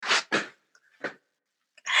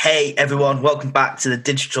Hey everyone, welcome back to the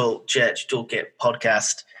Digital Church Toolkit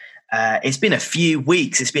podcast. It's been a few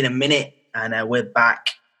weeks, it's been a minute, and we're back.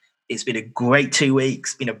 It's been a great 2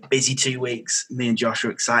 weeks, been a busy 2 weeks. Me and Josh are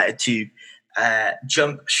excited to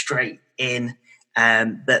jump straight in.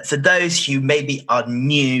 But for those who maybe are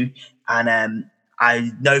new, and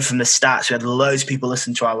I know from the stats, we had loads of people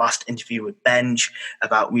listen to our last interview with Benj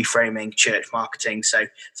about reframing church marketing. So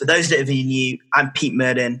for those that are new, I'm Pete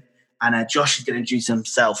Murden. And Josh is going to introduce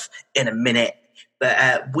himself in a minute.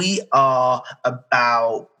 But we are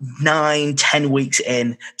about 9-10 weeks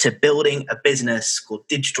in to building a business called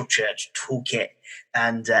Digital Church Toolkit.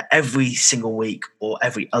 And every single week or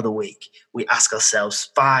every other week, we ask ourselves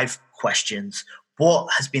 5 questions.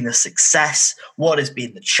 What has been the success? What has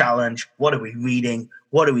been the challenge? What are we reading?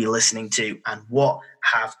 What are we listening to? And what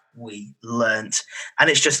have we learnt? And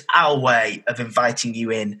it's just our way of inviting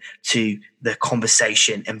you in to the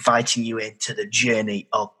conversation, inviting you into the journey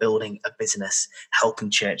of building a business, helping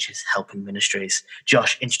churches, helping ministries.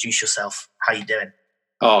 Josh, introduce yourself. How are you doing?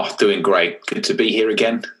 Oh, doing great. Good to be here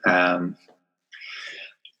again.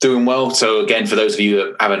 Doing well. So again, for those of you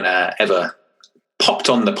that haven't ever popped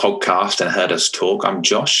on the podcast and heard us talk, I'm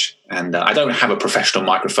Josh, and I don't have a professional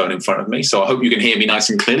microphone in front of me, so I hope you can hear me nice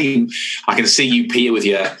and clearly. I can see you, Peter, with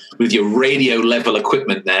your radio level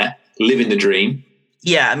equipment there, living the dream.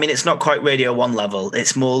 Yeah, I mean, it's not quite Radio 1 level.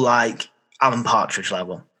 It's more like Alan Partridge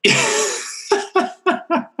level.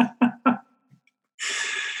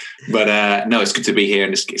 But no, it's good to be here,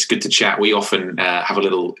 and it's good to chat. We often have a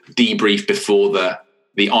little debrief before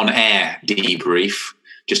the on-air debrief,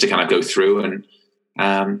 just to kind of go through. And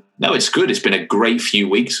no, it's good. It's been a great few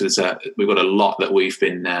weeks. We've got a lot that we've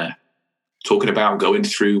been talking about, going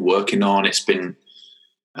through, working on. It's been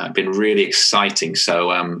really exciting. So,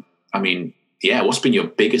 I mean, yeah, what's been your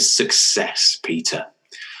biggest success, Peter,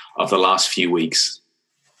 of the last few weeks?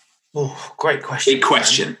 Oh, great question. Big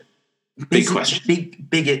question. Big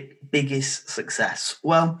question. Biggest success.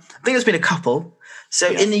 Well, I think there's been a couple. So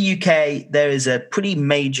in the UK, there is a pretty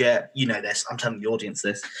major, you know this, I'm telling the audience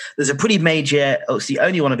this, there's a pretty major, it's the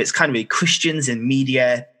only one of its kind of Christians in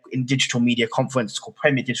media, in digital media conference. It's called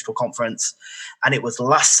Premier Digital Conference. And it was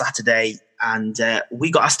last Saturday, and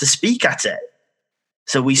we got asked to speak at it.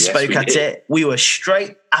 So we spoke at it. We were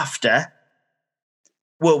straight after,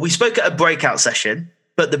 we spoke at a breakout session,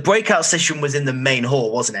 but the breakout session was in the main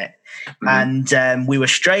hall, wasn't it? Mm-hmm. And we were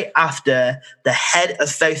straight after the head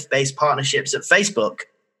of faith-based partnerships at Facebook.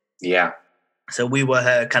 Yeah. So we were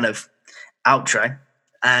her kind of outro,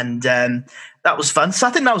 and that was fun. So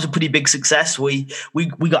I think that was a pretty big success. We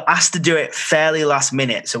got asked to do it fairly last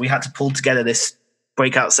minute, so we had to pull together this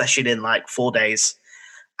breakout session in like 4 days.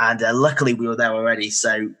 And luckily we were there already,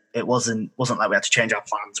 so it wasn't like we had to change our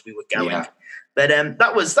plans. We were going. Yeah. But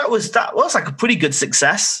that was like a pretty good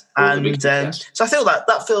success, and so I feel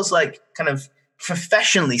that feels like kind of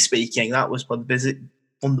professionally speaking, that was one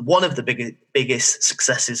of the biggest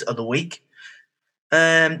successes of the week.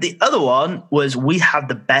 The other one was we had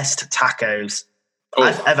the best tacos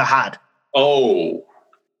I've ever had. Oh,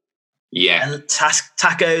 yeah. And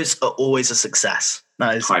tacos are always a success.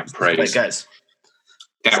 That is high praise. Where it goes.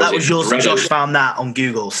 That was yours. Josh found that on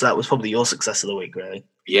Google, so that was probably your success of the week, really.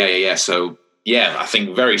 Yeah. So. Yeah, I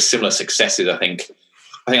think very similar successes. I think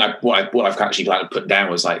what I've actually kind of put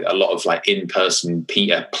down was like a lot of like in-person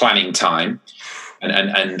planning time,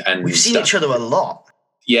 and we've seen each other a lot.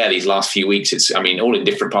 Yeah, these last few weeks, it's all in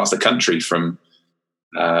different parts of the country, from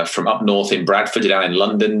up north in Bradford to down in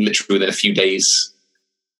London, literally within a few days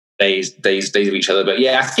of each other. But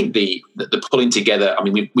yeah, I think the pulling together. I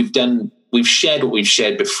mean, we've shared what we've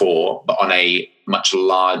shared before, but on a much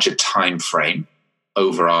larger time frame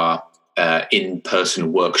over our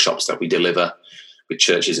in-person workshops that we deliver with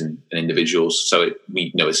churches and individuals. So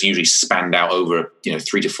it's usually spanned out over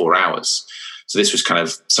 3 to 4 hours. So this was kind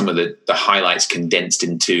of some of the highlights condensed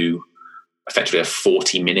into effectively a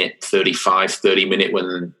 40-minute, 30-minute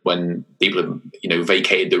when people have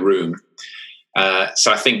vacated the room.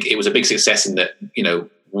 So I think it was a big success in that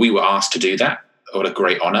we were asked to do that. What a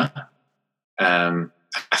great honor. I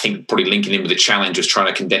think probably linking in with the challenge was trying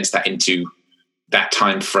to condense that into that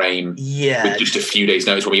time frame, with just a few days'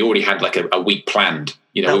 notice when we already had like a week planned.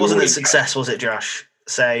 That wasn't a success, was it, Josh?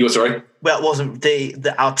 So you're sorry? Well, it wasn't.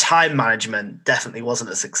 Our time management definitely wasn't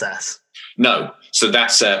a success. No, so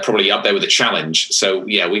that's probably up there with the challenge. So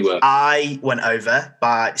yeah, we were. I went over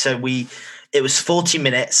it was 40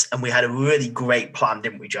 minutes, and we had a really great plan,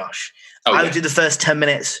 didn't we, Josh? I would do the first 10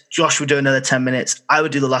 minutes. Josh would do another 10 minutes. I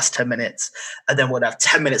would do the last 10 minutes, and then we'd have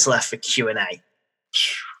 10 minutes left for Q&A.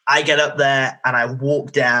 I get up there and I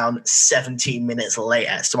walk down 17 minutes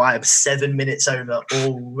later. So I am 7 minutes over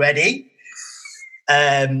already.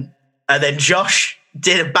 And then Josh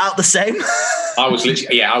did about the same. I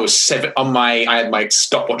was 7 on I had my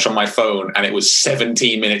stopwatch on my phone and it was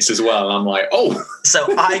 17 minutes as well. And I'm like, oh.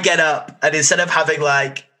 So I get up and instead of having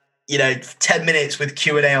 10 minutes with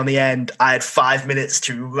Q&A on the end, I had 5 minutes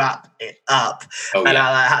to wrap it up.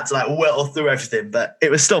 I had to whittle through everything, but it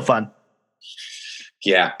was still fun.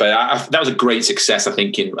 Yeah, but that was a great success. I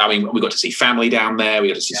think. We got to see family down there. We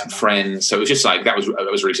got to see some friends. So it was just that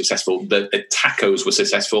was really successful. The tacos were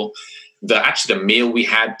successful. The meal we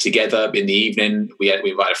had together in the evening, we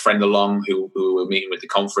invited a friend along who were meeting with the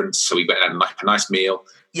conference. So we went and had a nice meal.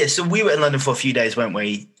 Yeah, so we were in London for a few days, weren't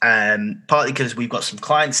we? Partly because we've got some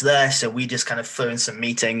clients there, so we just kind of flew in some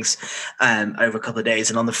meetings over a couple of days.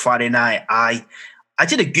 And on the Friday night, I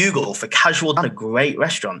did a Google for Casual Dine, a great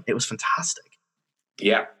restaurant. It was fantastic.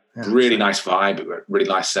 Yeah, really nice vibe. Really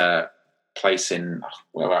nice place in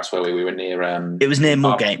where we were near. It was near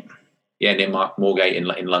Moorgate. Yeah, near Moorgate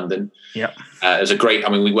in London. Yep. It was a great.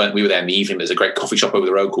 We were there in the evening. There's a great coffee shop over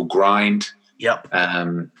the road called Grind. Yep.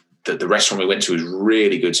 The restaurant we went to was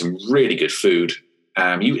really good. Some really good food.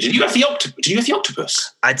 Did you have the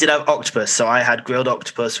octopus? I did have octopus. So I had grilled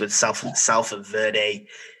octopus with Salsa Verde.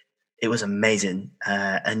 It was amazing.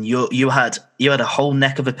 And you had a whole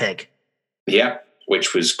neck of a pig. Yeah,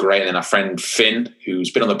 which was great. And then our friend Finn,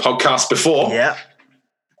 who's been on the podcast before,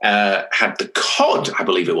 had the cod. I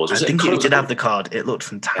believe it was. I think he did have the cod. It looked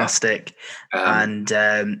fantastic, and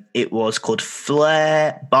it was called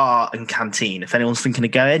Flair Bar and Canteen. If anyone's thinking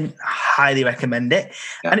of going, I highly recommend it.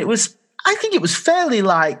 Yeah. And it was. I think it was fairly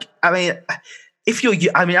if you're.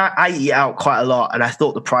 I eat out quite a lot, and I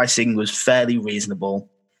thought the pricing was fairly reasonable.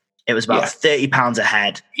 It was about £30 a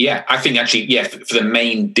head. Yeah, I think actually, for the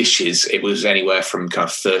main dishes, it was anywhere from kind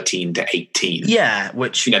of 13 to 18. Yeah,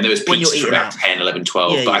 which there was pizza for about 10, 11,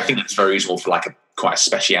 12. But I think that's very reasonable for quite a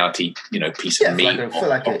speciality, piece of meat. It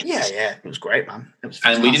was great, man. It was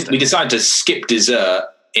fantastic. And we decided to skip dessert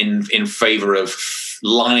in favor of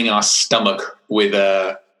lining our stomach with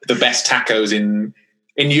the best tacos in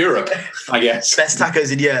Europe, I guess. Best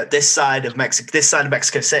tacos in Europe. This side of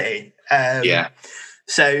Mexico City.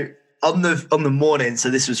 So on the morning, so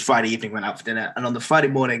this was Friday evening, went out for dinner, and on the Friday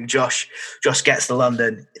morning, Josh gets to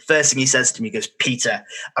London. First thing he says to me, he goes, "Peter,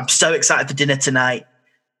 I'm so excited for dinner tonight."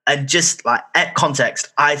 And just at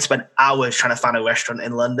context, I spent hours trying to find a restaurant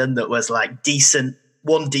in London that was decent,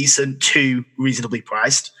 one decent, two reasonably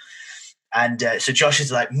priced. And so Josh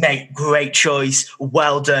is like, "Mate, great choice,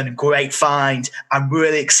 well done, great find. I'm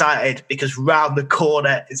really excited because round the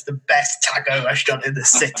corner is the best taco restaurant in the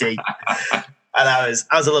city." And I was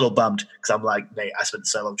a little bummed because I'm like, mate, I spent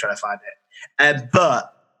so long trying to find it.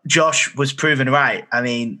 But Josh was proven right.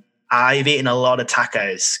 I've eaten a lot of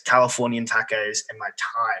tacos, Californian tacos in my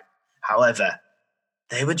time. However,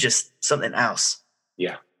 they were just something else.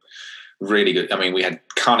 Yeah, really good. We had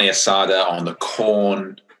carne asada on the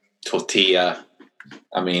corn tortilla.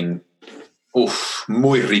 Muy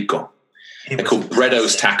rico. They're called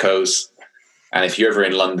Bredo's Tacos. And if you're ever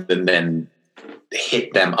in London, then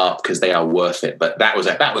hit them up because they are worth it. But that was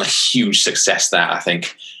a huge success, that I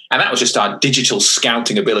think. And that was just our digital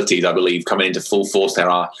scouting abilities, I believe, coming into full force there.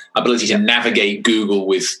 Our ability to navigate Google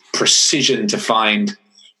with precision to find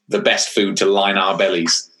the best food to line our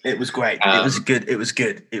bellies. It was great. It was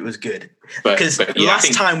good. Because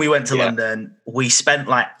last time we went to London, we spent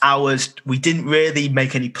hours. We didn't really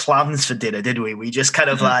make any plans for dinner, did we? We just kind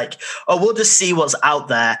of we'll just see what's out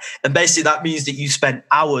there. And basically that means that you spent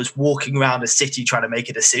hours walking around the city trying to make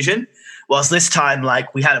a decision. Whilst this time,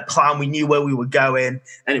 we had a plan, we knew where we were going,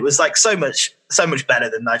 and it was so much better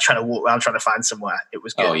than trying to walk around trying to find somewhere. It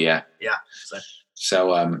was good. Oh yeah. Yeah.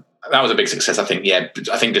 So that was a big success, I think. Yeah,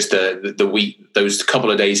 I think just the week, those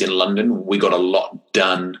couple of days in London, we got a lot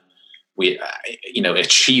done. We,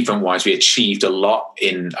 achievement-wise, we achieved a lot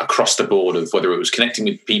across the board of whether it was connecting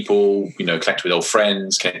with people, connecting with old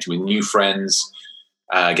friends, connecting with new friends,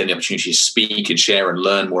 getting the opportunity to speak and share and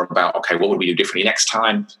learn more about, okay, what would we do differently next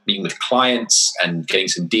time? Meeting with clients and getting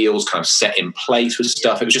some deals kind of set in place with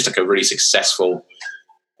stuff. It was just a really successful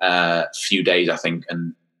few days, I think,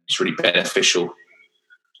 and it's really beneficial.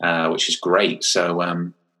 Which is great. So,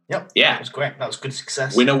 it was great. That was good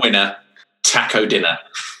success. Winner, taco dinner.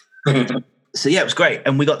 So it was great,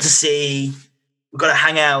 and we got to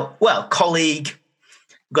hang out. Well, colleague,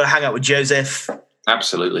 we got to hang out with Joseph.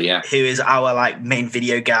 Absolutely, yeah. Who is our main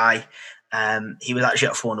video guy? He was actually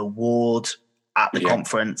up for an award at the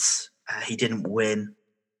conference. He didn't win,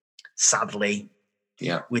 sadly.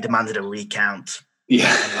 Yeah, we demanded a recount.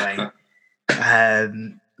 Yeah.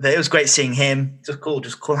 Anyway. But it was great seeing him. Just cool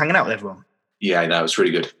hanging out with everyone. Yeah, I know, it's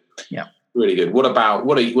really good. Yeah, really good. What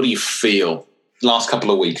do you feel? Last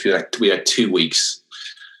couple of weeks, we had 2 weeks.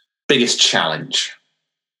 Biggest challenge.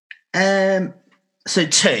 So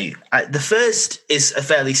two. The first is a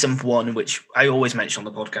fairly simple one, which I always mention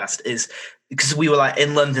on the podcast, is because we were like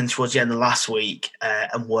in London towards the end of last week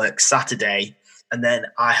and worked Saturday, and then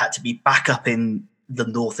I had to be back up in the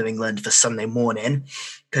north of England for Sunday morning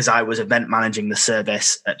because I was event managing the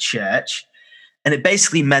service at church. And it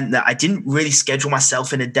basically meant that I didn't really schedule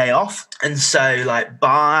myself in a day off. And so like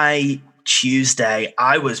by Tuesday,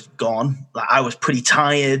 I was gone. Like I was pretty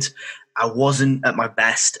tired. I wasn't at my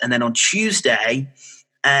best. And then on Tuesday,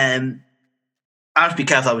 I have to be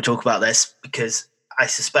careful how we talk about this because I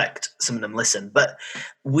suspect some of them listen. But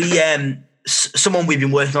we, someone we've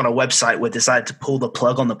been working on a website with decided to pull the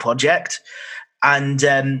plug on the project. And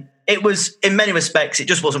it was, in many respects, it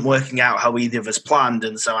just wasn't working out how either of us planned.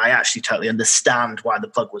 And so I actually totally understand why the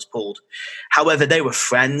plug was pulled. However, they were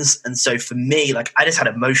friends. And so for me, like I just had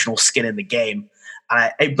emotional skin in the game.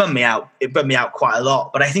 And it bummed me out. It bummed me out quite a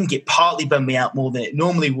lot. But I think it partly bummed me out more than it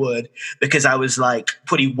normally would because I was like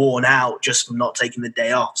pretty worn out just from not taking the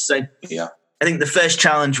day off. So yeah, I think the first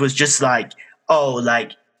challenge was just like, oh,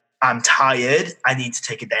 like I'm tired. I need to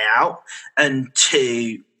take a day out. And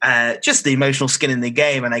two, just the emotional skin in the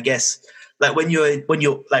game. And I guess like when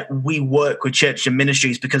you're like, we work with church and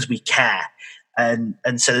ministries because we care. And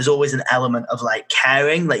so there's always an element of like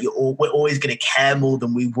caring, like we're always going to care more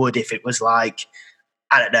than we would if it was like,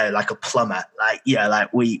 I don't know, like a plumber, like, you know,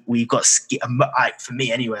 like we've got, like for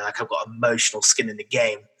me anyway, like I've got emotional skin in the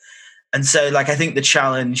game. And so like, I think the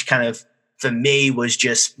challenge kind of for me was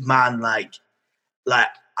just, man, like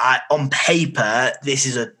on paper, this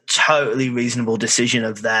is a totally reasonable decision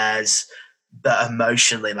of theirs, but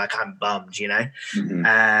emotionally, like I'm bummed, you know?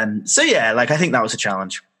 Mm-hmm. So yeah, like I think that was a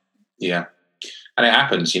challenge. Yeah. And it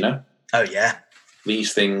happens, you know? Oh yeah.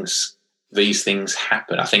 These things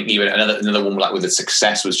happen. I think even another one like with the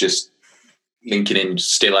success was just linking in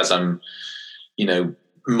still as I'm, you know,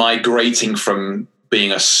 migrating from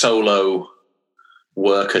being a solo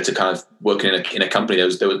worker to kind of working in a company.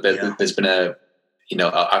 There's been a, you know,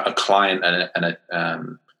 a client and a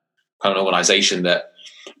kind of an organization that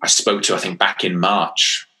I spoke to, I think back in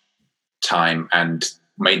March time, and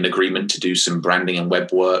made an agreement to do some branding and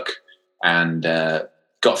web work, and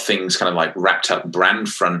got things kind of like wrapped up brand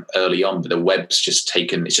front early on, but the web's just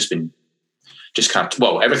taken, it's just been just kind of,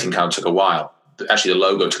 well, everything kind of took a while. Actually, the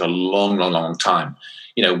logo took a long time,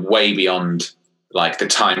 you know, way beyond like the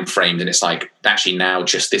time frame. And it's like, actually now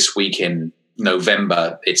just this week in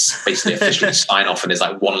November, it's basically officially sign off and there's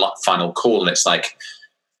like one final call. And it's like,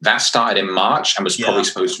 that started in March and was probably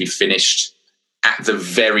supposed to be finished at the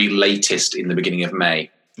very latest in the beginning of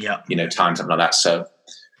May. Yeah. You know, time, something like that. So,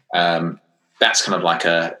 that's kind of like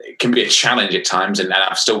it can be a challenge at times. And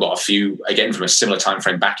I've still got a few, again, from a similar time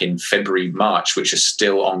frame back in February, March, which is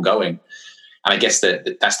still ongoing. And I guess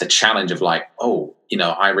that's the challenge of like, oh, you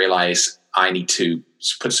know, I realize I need to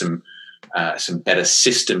put some better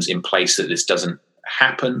systems in place that this doesn't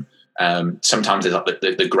happen. Sometimes there's like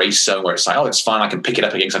the gray zone where it's like, oh, it's fine, I can pick it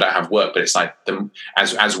up again because I don't have work. But it's like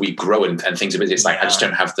as we grow and things are busy, it's like I just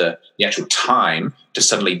don't have the actual time to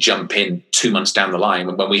suddenly jump in 2 months down the line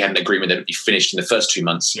when we had an agreement that it would be finished in the first 2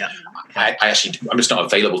 months. Yeah. I'm just not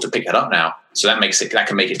available to pick that up now. So that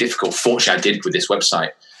can make it difficult. Fortunately, I did with this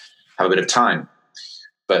website have a bit of time,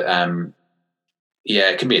 but yeah,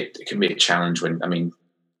 it can be a challenge when, I mean,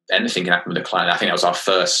 anything can happen with a client. I think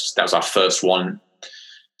that was our first one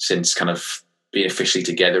since kind of being officially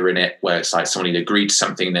together in it, where it's like somebody agreed to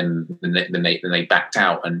something, then they backed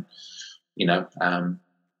out, and you know,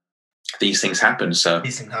 these things happen. So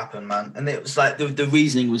these things happen, man. And it was like the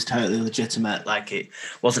reasoning was totally legitimate. Like it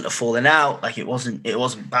wasn't a falling out. Like it wasn't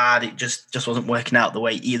bad. It just wasn't working out the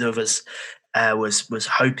way either of us was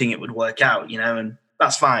hoping it would work out. You know, and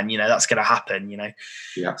that's fine. You know, that's going to happen. You know.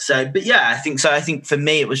 Yeah. So, but yeah, I think so. I think for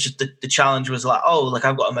me, it was just the challenge was like, oh, like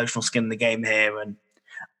I've got emotional skin in the game here, and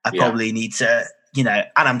I probably need to, you know,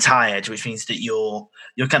 and I'm tired, which means that your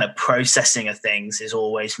kind of processing of things is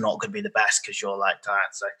always not going to be the best because you're like tired.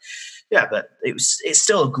 So yeah, but it's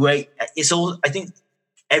still a great, I think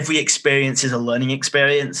every experience is a learning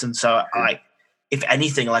experience. And so if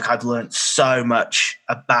anything, like I've learned so much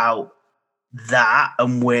about that,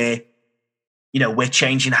 and we're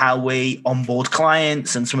changing how we onboard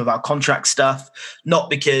clients and some of our contract stuff, not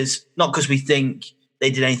because we think they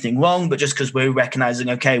did anything wrong, but just because we're recognizing,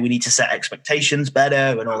 okay, we need to set expectations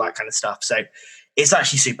better and all that kind of stuff. So it's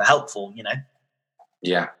actually super helpful, you know?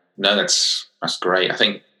 Yeah, no, that's great. I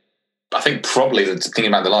think I think probably the thing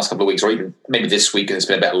about the last couple of weeks, or even maybe this week, it's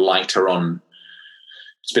been a bit lighter on.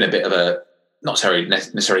 It's been a bit of a not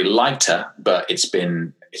necessarily lighter, but it's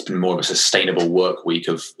been more of a sustainable work week.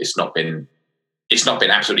 It's not been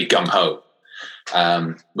absolutely gung ho,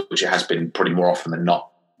 which it has been probably more often than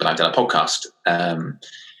not when I've done a podcast.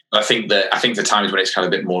 But I think the times when it's kind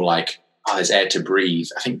of a bit more like, oh, there's air to breathe.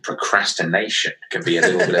 I think procrastination can be a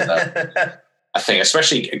little bit of a thing,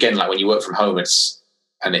 especially again like when you work from home. It's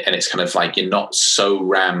kind of like you're not so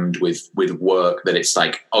rammed with work that it's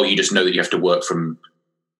like, oh, you just know that you have to work from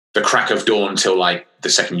the crack of dawn till like the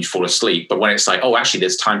second you fall asleep. But when it's like, oh, actually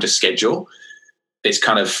there's time to schedule, it's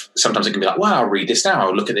kind of, sometimes it can be like, wow, I'll read this now,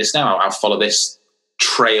 I'll look at this now, I'll follow this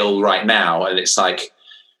trail right now. And it's like,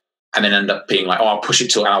 and then end up being like, oh, I'll push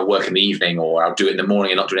it till I'll work in the evening, or I'll do it in the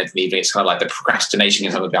morning and not do it in the evening. It's kind of like the procrastination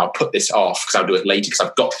is something, I'll put this off because I'll do it later because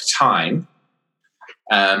I've got the time.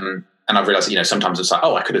 And I've realized, sometimes it's like,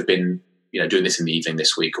 oh, I could have been, doing this in the evening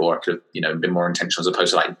this week, or I could have, been more intentional, as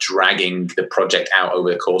opposed to like dragging the project out over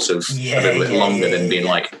the course of a little bit longer than being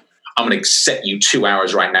like, I'm going to set you 2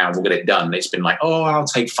 hours right now and we'll get it done. It's been like, oh, I'll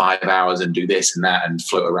take 5 hours and do this and that and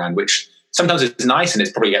float around, which sometimes is nice. And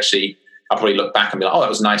it's probably actually, I'll probably look back and be like, oh, that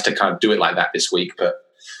was nice to kind of do it like that this week. But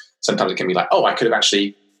sometimes it can be like, oh, I could have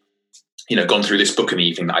actually, gone through this book in the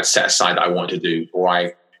evening that I'd set aside that I wanted to do, or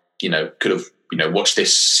I, could have, watched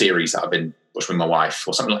this series that I've been watching with my wife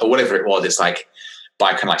or something, or whatever it was. It's like,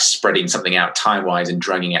 by kind of like spreading something out time-wise and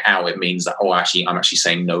dragging it out, it means that, oh, actually, I'm actually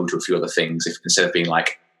saying no to a few other things, if instead of being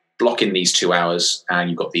like, block in these 2 hours and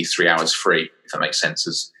you've got these 3 hours free, if that makes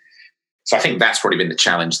sense. So I think that's probably been the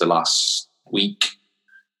challenge the last week,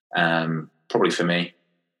 probably for me.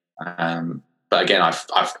 But again,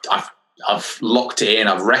 I've locked it in,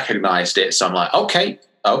 I've recognized it. So I'm like,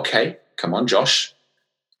 okay, come on, Josh,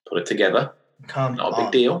 put it together. Not a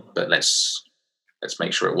big deal, but let's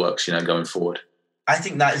make sure it works, going forward. I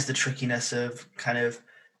think that is the trickiness of kind of,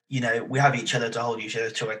 we have each other to hold each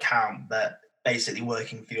other to account, but basically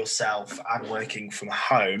working for yourself and working from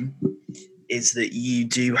home is that you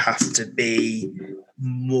do have to be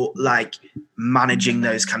more like managing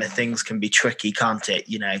those kind of things can be tricky, can't it?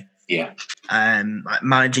 Yeah. Like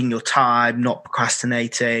managing your time, not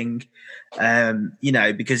procrastinating,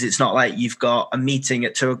 because it's not like you've got a meeting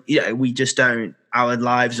at 2, we just don't, our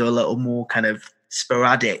lives are a little more kind of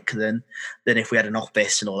sporadic than if we had an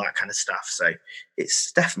office and all that kind of stuff. So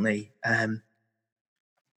it's definitely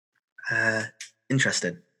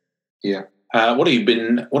interesting. Yeah. What are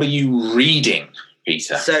you reading,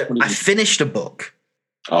 Peter? So I finished a book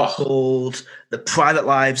called The Private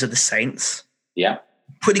Lives of the Saints. Yeah.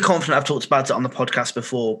 Pretty confident I've talked about it on the podcast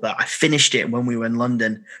before, but I finished it when we were in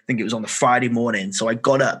London. I think it was on the Friday morning. So I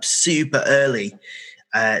got up super early.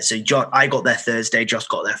 I got there Thursday, Josh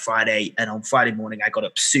got there Friday, and on Friday morning I got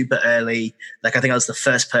up super early. Like I think I was the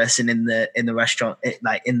first person in the restaurant,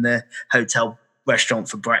 like in the hotel restaurant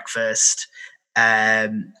for breakfast.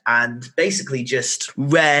 And basically just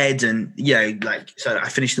read and so I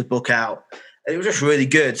finished the book out. It was just really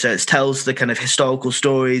good. So it tells the kind of historical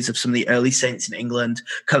stories of some of the early saints in England,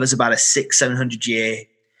 covers about a 600-700 year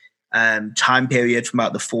time period from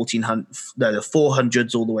about the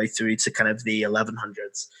 400s all the way through to kind of the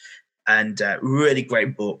 1100s. And really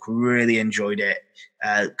great book, really enjoyed it.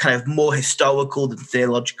 Kind of more historical than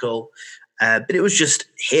theological. But it was just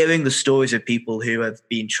hearing the stories of people who have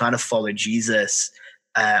been trying to follow Jesus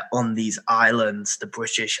on these islands, the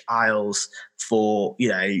British Isles, for,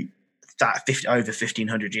 over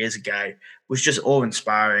 1,500 years ago, was just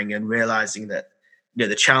awe-inspiring, and realizing that,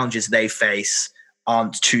 the challenges they face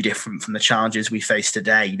aren't too different from the challenges we face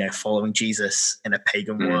today, following Jesus in a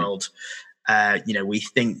pagan world. We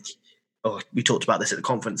think, we talked about this at the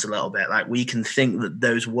conference a little bit, like we can think that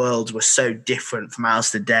those worlds were so different from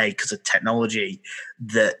ours today because of technology,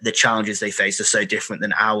 that the challenges they face are so different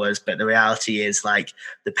than ours. But the reality is, like,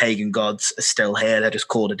 the pagan gods are still here. They're just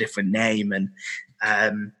called a different name. And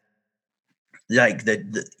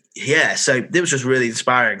so it was just really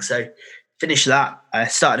inspiring. So finished that. I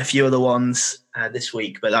started a few other ones this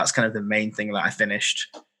week, but that's kind of the main thing that I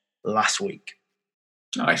finished last week.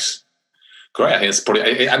 Nice. Great. I think it's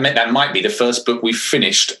probably, that might be the first book we've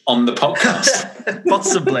finished on the podcast.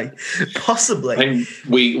 Possibly. I mean,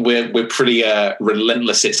 we're pretty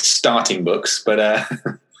relentless at starting books, but that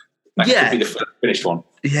could be the first finished one.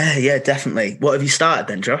 Yeah, definitely. What have you started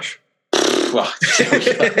then, Josh? Well,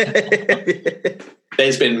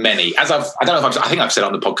 there's been many. I think I've said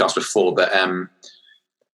on the podcast before, but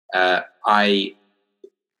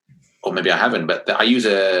or maybe I haven't, but I use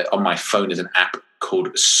on my phone as an app called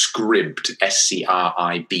Scribd,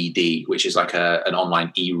 Scribd, which is like an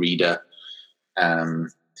online e-reader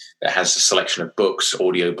that has a selection of books,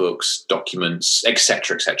 audiobooks, documents,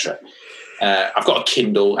 etc., etc. I've got a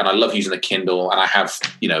Kindle, and I love using the Kindle, and I have,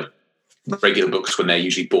 regular books when they're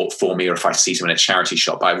usually bought for me, or if I see them in a charity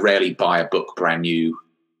shop. But I rarely buy a book brand new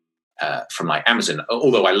from like Amazon,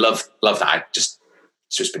 although I love that.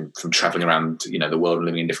 It's just been from traveling around, the world and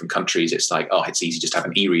living in different countries. It's like, it's easy just to have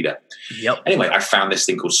an e-reader. Yep. Anyway, I found this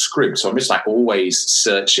thing called Scribd. So I'm just like always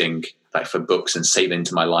searching like for books and save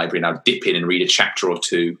into my library, and I'll dip in and read a chapter or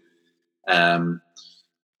two. But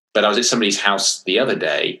I was at somebody's house the other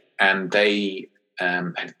day, and they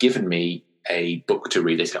had given me a book to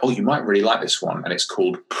read. They said, you might really like this one. And it's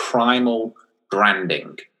called Primal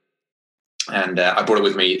Branding. And I brought it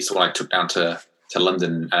with me. It's the one I took down to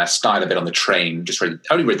London, and I started a bit on the train.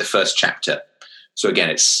 Only read the first chapter. So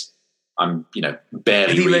again, I'm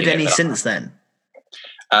barely. Have you read any since then?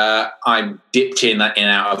 I dipped in and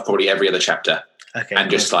out of probably every other chapter. Okay,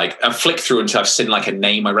 and just like I flick through until I've seen like a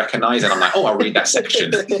name I recognize, and I'm like, I'll read that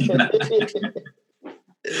section.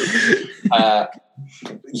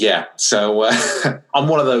 So I'm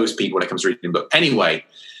one of those people when it comes to reading a book. Anyway,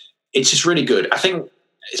 it's just really good. I think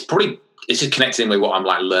it's just connecting with what I'm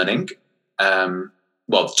like learning.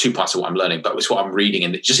 Two parts of what I'm learning, but it's what I'm reading,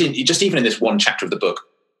 and just even in this one chapter of the book.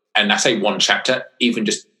 And I say one chapter, even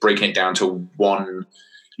just breaking it down to one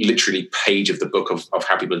literally page of the book of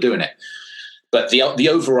how people are doing it. But the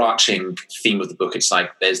overarching theme of the book, it's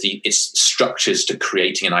like it's structures to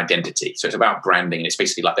creating an identity. So it's about branding, and it's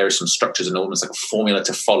basically like there are some structures and almost like a formula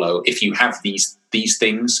to follow. If you have these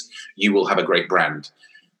things, you will have a great brand.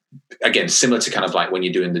 Again, similar to kind of like when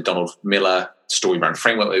you're doing the Donald Miller story brand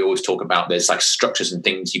framework, we always talk about there's like structures and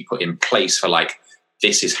things you put in place for like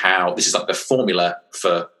this is like the formula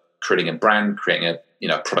for creating a brand, creating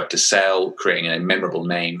a product to sell, creating a memorable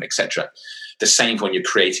name, etc. The same when you're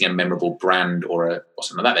creating a memorable brand or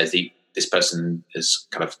something like that. This person has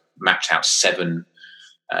kind of mapped out seven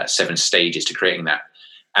stages to creating that,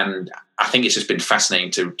 and I think it's just been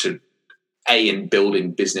fascinating to in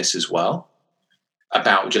building business as well,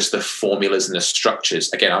 about just the formulas and the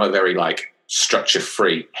structures. Again, I'm a very like structure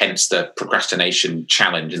free, hence the procrastination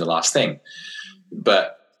challenge in the last thing.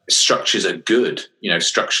 But structures are good.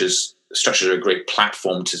 Structures are a great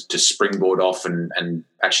platform to springboard off and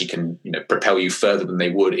actually can propel you further than they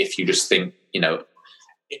would if you just think can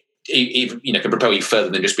propel you further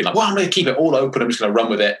than just being like, I'm going to keep it all open, I'm just going to run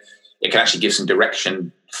with it. It can actually give some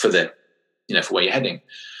direction for for where you're heading.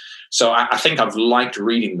 So I think I've liked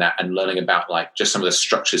reading that and learning about like just some of the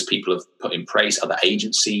structures people have put in place, other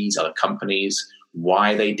agencies, other companies,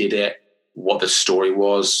 why they did it, what the story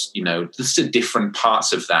was, just the different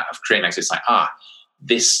parts of that, of creating access. Like,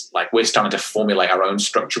 this, like we're starting to formulate our own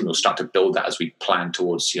structure, and we'll start to build that as we plan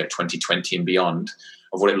towards 2020 and beyond,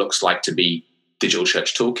 of what it looks like to be Digital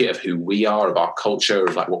Church Toolkit, of who we are, of our culture,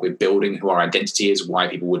 of like what we're building, who our identity is, why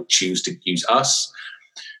people would choose to use us.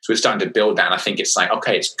 So we're starting to build that, and I think it's like,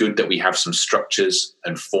 okay, it's good that we have some structures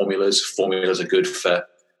and formulas. Formulas are good for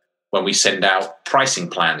when we send out pricing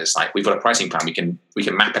plans. It's like we've got a pricing plan, we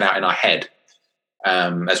can map it out in our head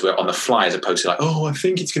as we're on the fly, as opposed to like, I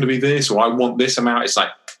think it's going to be this, or I want this amount. It's like,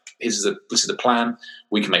 this is the plan.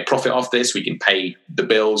 We can make profit off this. We can pay the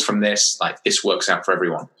bills from this. Like, this works out for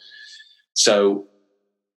everyone. So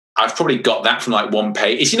I've probably got that from like one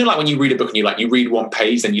page. It's like when you read a book and you read one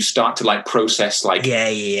page, then you start to like process like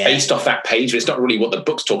based off that page. But it's not really what the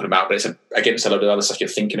book's talking about, but it's against a lot of other stuff you're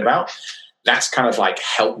thinking about. That's kind of like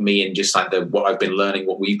helped me in just like what I've been learning,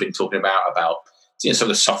 what we've been talking about some of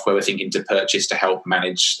the software we're thinking to purchase to help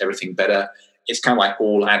manage everything better. It's kind of like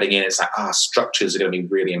all adding in. It's like, structures are going to be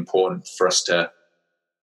really important for us to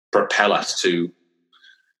propel us to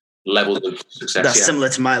levels of success. That's similar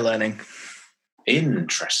to my learning.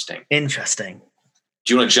 Interesting.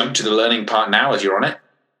 Do you want to jump to the learning part now as you're on it?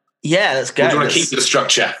 Yeah, let's go. Or do you want to keep the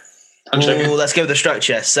structure? Let's go with the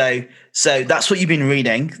structure. So that's what you've been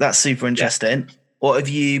reading. That's super interesting. Yeah. What have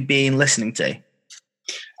you been listening to?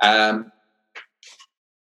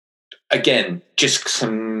 Again, just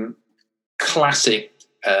some classic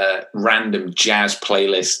random jazz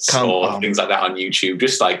playlists things like that on YouTube.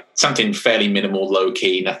 Just like something fairly minimal, low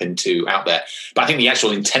key, nothing too out there. But I think the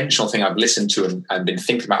actual intentional thing I've listened to and been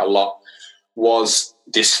thinking about a lot was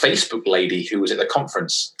this Facebook lady who was at the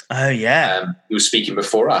conference. Oh yeah, who was speaking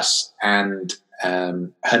before us, and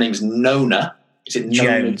her name's Nona. Is it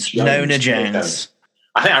Jones? Nona Jones.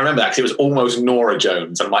 I think I remember that because it was almost Nora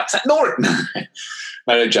Jones. I'm like, is that Nora?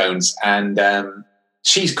 Nona Jones, and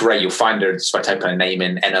she's great. You'll find her just by typing her name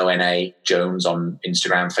in, Nona Jones, on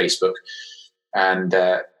Instagram, Facebook, and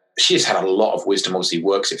she has had a lot of wisdom. Obviously,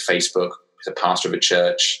 works at Facebook, is a pastor of a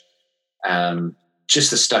church. just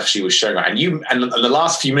the stuff she was showing. And in the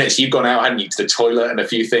last few minutes, you've gone out, hadn't you, to the toilet and a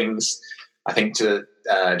few things, I think, to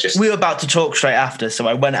just... We were about to talk straight after, so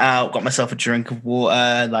I went out, got myself a drink of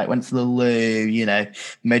water, like went to the loo, you know,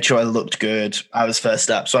 made sure I looked good. I was first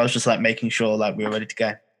up, so I was just like making sure like we were ready to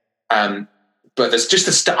go. But there's just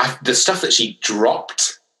the stuff that she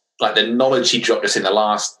dropped, like the knowledge she dropped us in the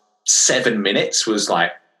last 7 minutes was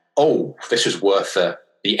like, oh, this was worth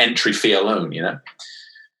the entry fee alone, you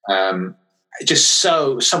know? Just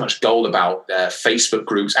so much gold about Facebook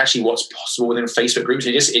groups, actually what's possible within Facebook groups.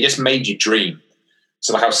 It just made you dream.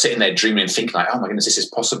 So like I was sitting there dreaming and thinking like, oh my goodness, this is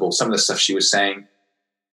possible. Some of the stuff she was saying,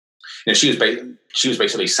 you know, she was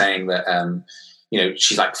basically saying that, you know,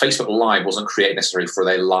 she's like, Facebook Live wasn't created necessarily for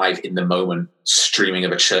their live in the moment streaming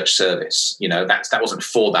of a church service. You know, that wasn't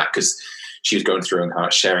for that, because she was going through and kind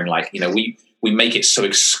of sharing like, you know, we make it so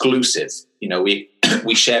exclusive. You know, we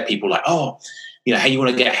share people like, oh, you know, hey, you want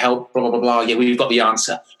to get help, blah, blah, blah, blah. Yeah, we've got the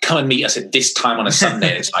answer. Come and meet us at this time on a Sunday.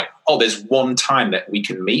 And it's like, oh, there's one time that we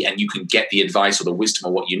can meet and you can get the advice or the wisdom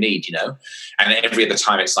of what you need, you know? And every other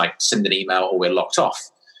time it's like, send an email or we're locked off.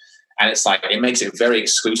 And it's like, it makes it very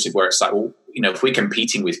exclusive where it's like, well, you know, if we're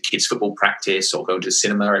competing with kids' football practice or going to the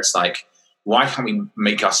cinema, it's like, why can't we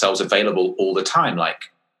make ourselves available all the time? Like,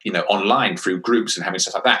 you know, online through groups and having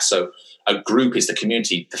stuff like that. So a group is the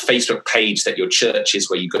community. The Facebook page that your church is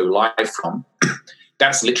where you go live from,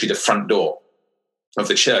 that's literally the front door of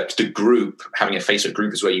the church. The group, having a Facebook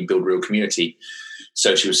group, is where you build real community.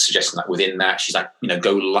 So she was suggesting that within that, she's like, you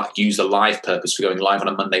know, use the live purpose for going live on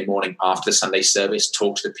a Monday morning after the Sunday service,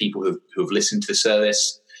 talk to the people who have listened to the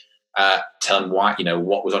service, tell them why, you know,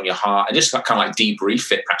 what was on your heart, and just kind of like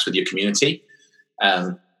debrief it perhaps with your community.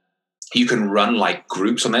 You can run like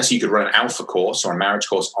groups on there. So you could run an alpha course or a marriage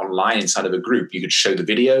course online inside of a group. You could show the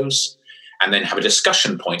videos and then have a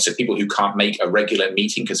discussion point. So people who can't make a regular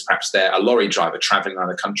meeting because perhaps they're a lorry driver traveling around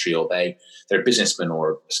the country, or they're a businessman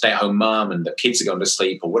or a stay-at-home mom and the kids are going to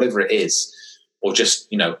sleep or whatever it is, or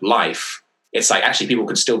just, you know, life. It's like actually people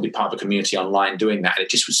can still be part of a community online doing that. And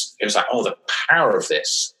it was like, oh, the power of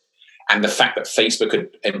this. And the fact that Facebook had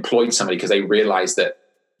employed somebody because they realized that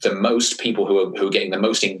the most people who are getting the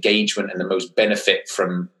most engagement and the most benefit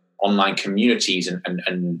from online communities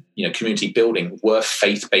and you know, community building were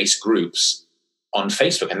faith-based groups on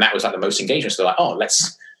Facebook. And that was like the most engagement. So they're like, oh,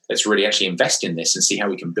 let's really actually invest in this and see how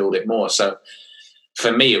we can build it more. So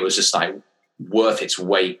for me, it was just like worth its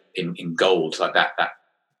weight in gold, like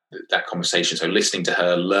that conversation. So listening to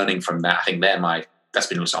her, learning from that, I think that's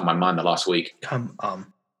been on my mind the last week. Come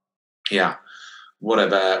on. Yeah. What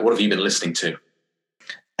have you been listening to?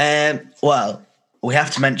 Well, we have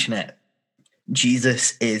to mention it.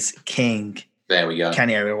 Jesus is King. There we go.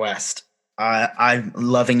 Kanye West. I'm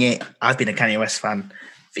loving it. I've been a Kanye West fan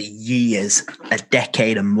for years, a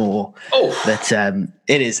decade and more. Oh, but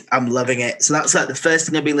it is. I'm loving it. So that's like the first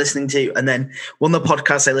thing I've been listening to. And then one of the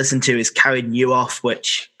podcasts I listen to is Carey Nieuwhof,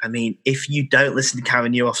 which, I mean, if you don't listen to Carey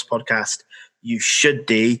Nieuwhof's podcast, you should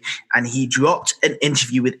do. And he dropped an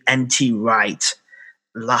interview with N.T. Wright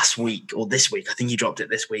last week or this week. I think he dropped it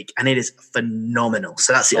this week, and it is phenomenal.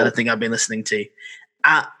 So that's the other thing I've been listening to.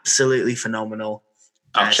 Absolutely phenomenal.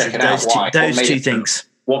 I'll check it out. Why? Those two things.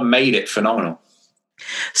 What made it phenomenal?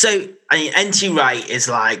 So, I mean, N.T. Wright is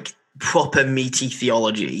like proper meaty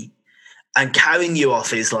theology, and Carey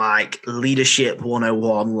Nieuwhof is like leadership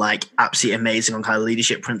 101, like absolutely amazing on kind of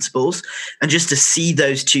leadership principles. And just to see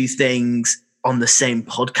those two things on the same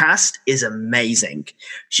podcast is amazing.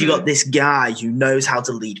 So you got this guy who knows how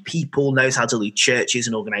to lead people, knows how to lead churches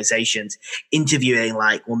and organizations, interviewing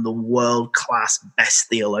like one of the world-class best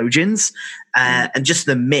theologians. And just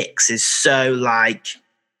the mix is so like,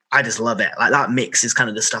 I just love it. Like that mix is kind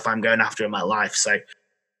of the stuff I'm going after in my life. So,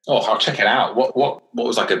 I'll check it out. What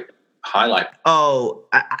was like a highlight? Oh,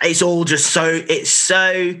 it's all just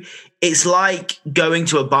it's like going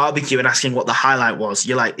to a barbecue and asking what the highlight was.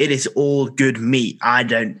 You're like, it is all good meat. I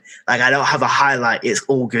don't have a highlight. It's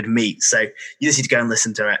all good meat. So you just need to go and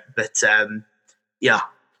listen to it. But yeah,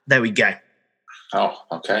 there we go. Oh,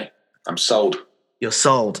 okay. I'm sold. You're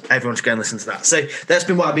sold. Everyone should go and listen to that. So that's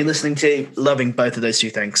been what I've been listening to. Loving both of those two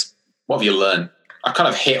things. What have you learned? I kind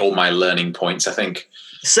of hit all my learning points, I think.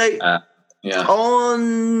 So yeah.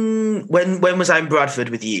 On when was I in Bradford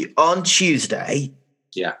with you? On Tuesday.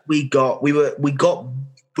 Yeah. We were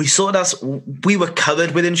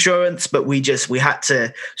covered with insurance, but we had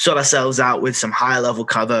to sort ourselves out with some higher level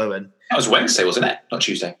cover. And that was Wednesday, wasn't it? Not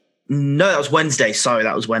Tuesday. No, that was Wednesday. Sorry,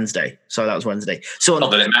 that was Wednesday. So not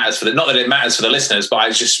that it matters for the listeners, but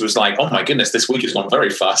I just was like, oh my goodness, this week has gone very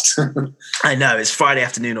fast. I know, it's Friday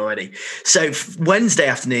afternoon already. So Wednesday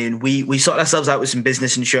afternoon, we sorted ourselves out with some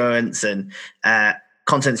business insurance and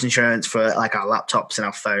contents insurance for like our laptops and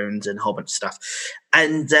our phones and a whole bunch of stuff.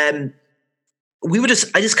 And I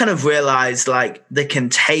just kind of realized like the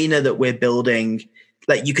container that we're building,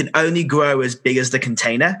 like you can only grow as big as the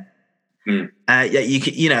container. Yeah, you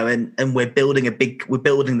can, and we're building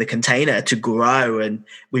the container to grow, and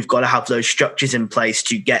we've got to have those structures in place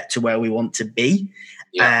to get to where we want to be.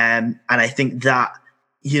 Yeah. And I think that,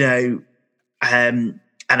 and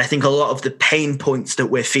I think a lot of the pain points that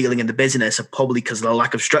we're feeling in the business are probably because of the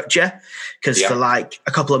lack of structure. Because for like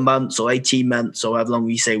a couple of months or 18 months or however long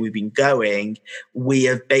we say we've been going, we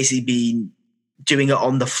have basically been doing it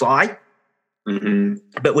on the fly. Mm-hmm.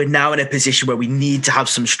 But we're now in a position where we need to have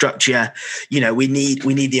some structure. We need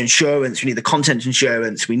the insurance, we need the content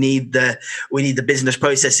insurance, we need the business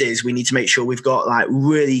processes, we need to make sure we've got like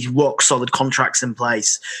really rock solid contracts in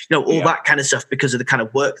place, all that kind of stuff because of the kind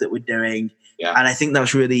of work that we're doing. Yeah. And I think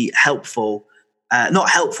that's really helpful.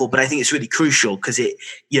 Not helpful, but I think it's really crucial because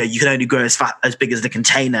you can only grow as big as the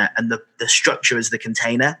container, and the structure is the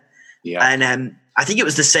container. Yeah. And I think it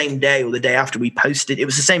was the same day or the day after we posted. It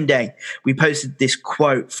was the same day we posted this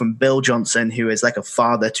quote from Bill Johnson, who is like a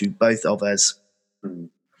father to both of us. Mm.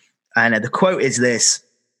 And the quote is this: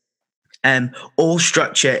 all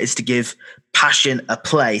structure is to give passion a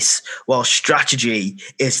place, while strategy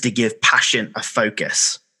is to give passion a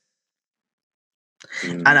focus.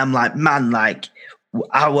 Mm. And I'm like, man, like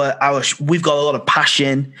we've got a lot of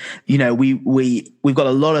passion, we've got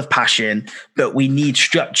a lot of passion, but we need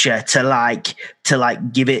structure to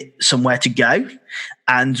give it somewhere to go.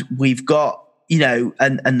 And we've got,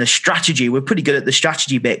 and the strategy, we're pretty good at the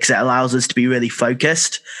strategy bit because it allows us to be really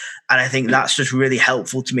focused. And I think that's just really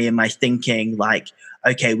helpful to me in my thinking, like,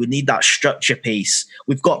 okay, we need that structure piece.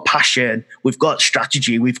 We've got passion, we've got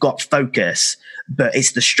strategy, we've got focus, but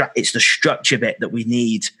it's the structure bit that we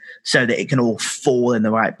need so that it can all fall in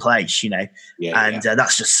the right place,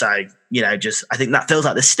 that's just so, I think that feels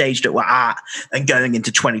like the stage that we're at, and going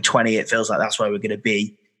into 2020, it feels like that's where we're going to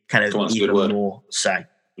be kind of even more so.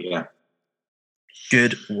 Yeah.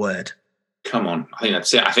 Good word. Come on. I think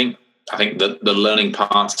that's it. I think the learning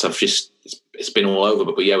parts have it's been all over,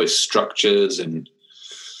 but with structures and,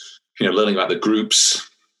 learning about the groups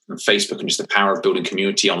and Facebook and just the power of building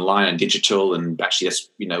community online and digital. And actually that's,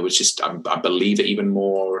 it's just, I believe it even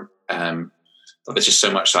more. But there's just so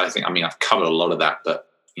much that I've covered a lot of that, but,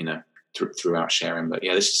 throughout sharing, but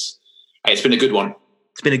yeah, it's been a good one.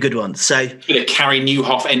 It's been a good one. So it's been a Carey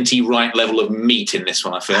Nieuwhof NT Wright level of meat in this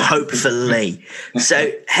one, I feel. Hopefully.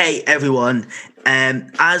 So, hey, everyone.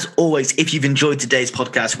 As always, if you've enjoyed today's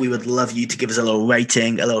podcast, we would love you to give us a little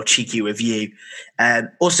rating, a little cheeky review.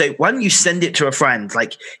 Also, why don't you send it to a friend?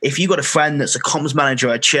 Like, if you've got a friend that's a comms manager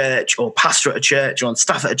at a church, or pastor at a church, or on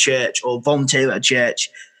staff at a church, or volunteer at a church,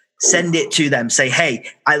 send it to them. Say, hey,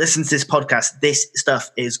 I listened to this podcast. This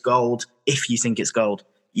stuff is gold. If you think it's gold,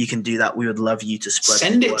 you can do that. We would love you to spread.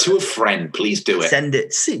 Send it to a friend. Please do it. Send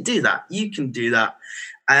it. Do that. You can do that.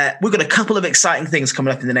 We've got a couple of exciting things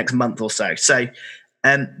coming up in the next month or so. So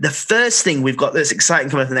the first thing we've got that's exciting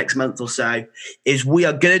coming up in the next month or so is we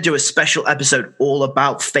are going to do a special episode all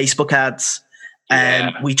about Facebook ads.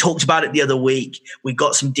 We talked about it the other week. We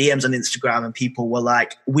got some DMs on Instagram and people were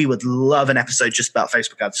like, we would love an episode just about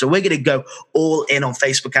Facebook ads. So we're going to go all in on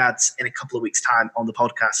Facebook ads in a couple of weeks' time on the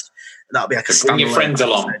podcast. That'll be like a bring your friends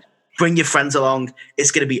episode. Along. Bring your friends along.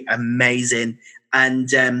 It's going to be amazing.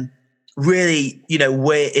 And really,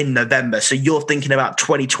 we're in November. So you're thinking about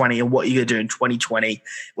 2020 and what you're going to do in 2020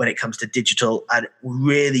 when it comes to digital. And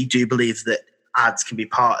really do believe that ads can be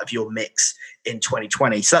part of your mix in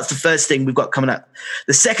 2020. So that's the first thing we've got coming up.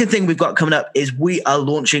 The second thing we've got coming up is we are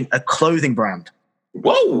launching a clothing brand.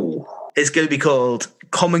 Whoa. It's going to be called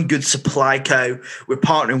Common Good Supply Co. We're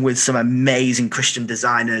partnering with some amazing Christian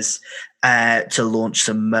designers to launch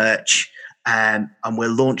some merch. And we're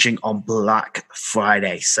launching on Black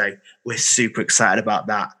Friday. So we're super excited about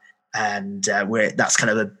that. And that's kind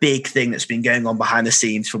of a big thing that's been going on behind the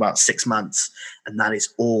scenes for about 6 months. And that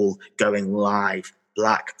is all going live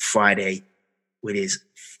Black Friday, which is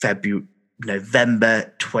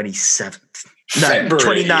November 27th. No,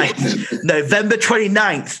 February. 29th. November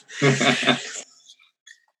 29th.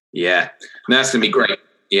 Yeah. No, that's going to be great.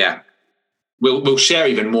 Yeah. We'll share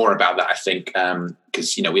even more about that, I think,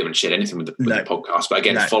 because, we haven't shared anything with the podcast. But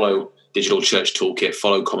again, follow Digital Church Toolkit,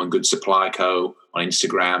 follow Common Good Supply Co. on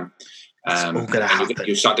Instagram. all going to happen.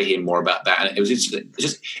 You start to hear more about that, and it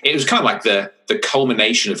was kind of like the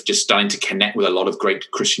culmination of just starting to connect with a lot of great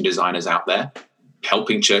Christian designers out there,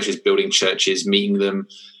 helping churches, building churches, meeting them,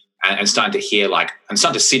 and starting to hear and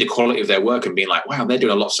starting to see the quality of their work and being like, wow, they're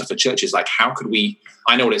doing a lot of stuff for churches. Like, how could we?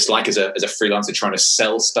 I know what it's like as a freelancer trying to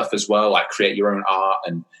sell stuff as well, like create your own art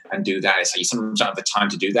and do that. It's like you sometimes don't have the time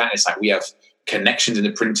to do that. It's like we have connections in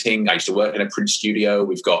the printing. I used to work in a print studio.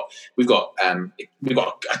 We've got a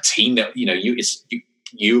team that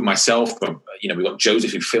you, myself, we've got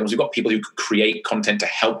Joseph who films. We've got people who create content to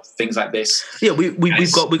help things like this. Yeah,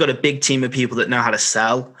 we've got a big team of people that know how to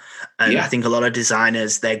sell. And I think a lot of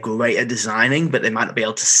designers, they're great at designing, but they might not be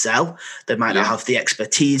able to sell. They might not have the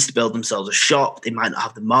expertise to build themselves a shop. They might not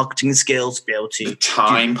have the marketing skills to be able to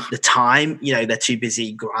the time. They're too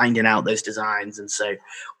busy grinding out those designs. And so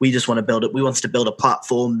we just want to build it. We want to build a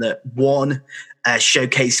platform that, one,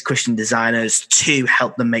 showcase Christian designers, two,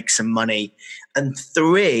 help them make some money, and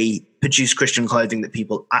three, produce Christian clothing that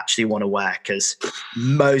people actually want to wear. Because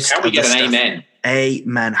most Can we get an amen?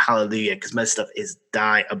 Amen, hallelujah, because most stuff is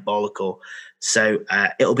diabolical. So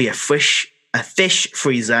it'll be a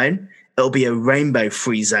fish-free zone. It'll be a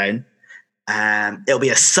rainbow-free zone. It'll be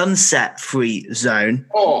a sunset-free zone.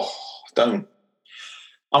 Oh, don't.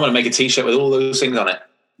 I'm going to make a T-shirt with all those things on it.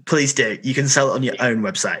 Please do. You can sell it on your own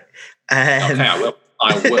website. Okay, I will.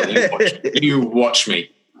 You watch me.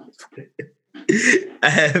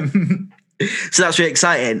 So that's really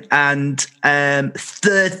exciting. And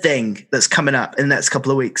third thing that's coming up in the next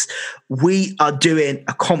couple of weeks, we are doing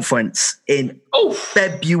a conference in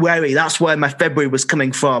February. That's where my February was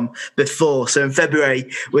coming from before. So in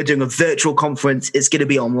February, we're doing a virtual conference. It's going to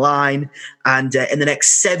be online. And in the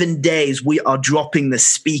next 7 days, we are dropping the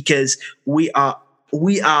speakers. We are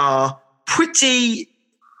pretty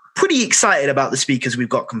excited about the speakers we've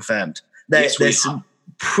got confirmed. There's some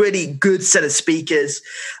pretty good set of speakers.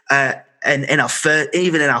 And in our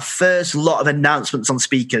first lot of announcements on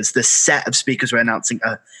speakers, the set of speakers we're announcing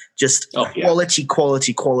are just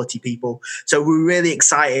quality people. So we're really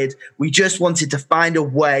excited. We just wanted to find a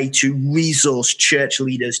way to resource church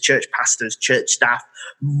leaders, church pastors, church staff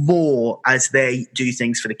more as they do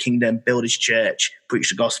things for the kingdom, build his church,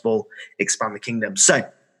 preach the gospel, expand the kingdom. So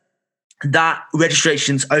that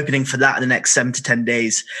registration's opening for that in the next 7 to 10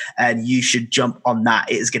 days, and you should jump on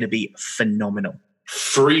that. It is going to be phenomenal.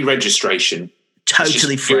 Free registration.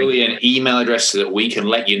 Totally just free. Purely an email address so that we can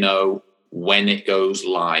let you know when it goes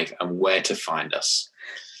live and where to find us.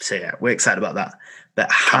 So yeah, we're excited about that. But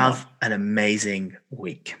have an amazing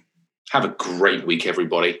week. Have a great week,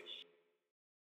 everybody.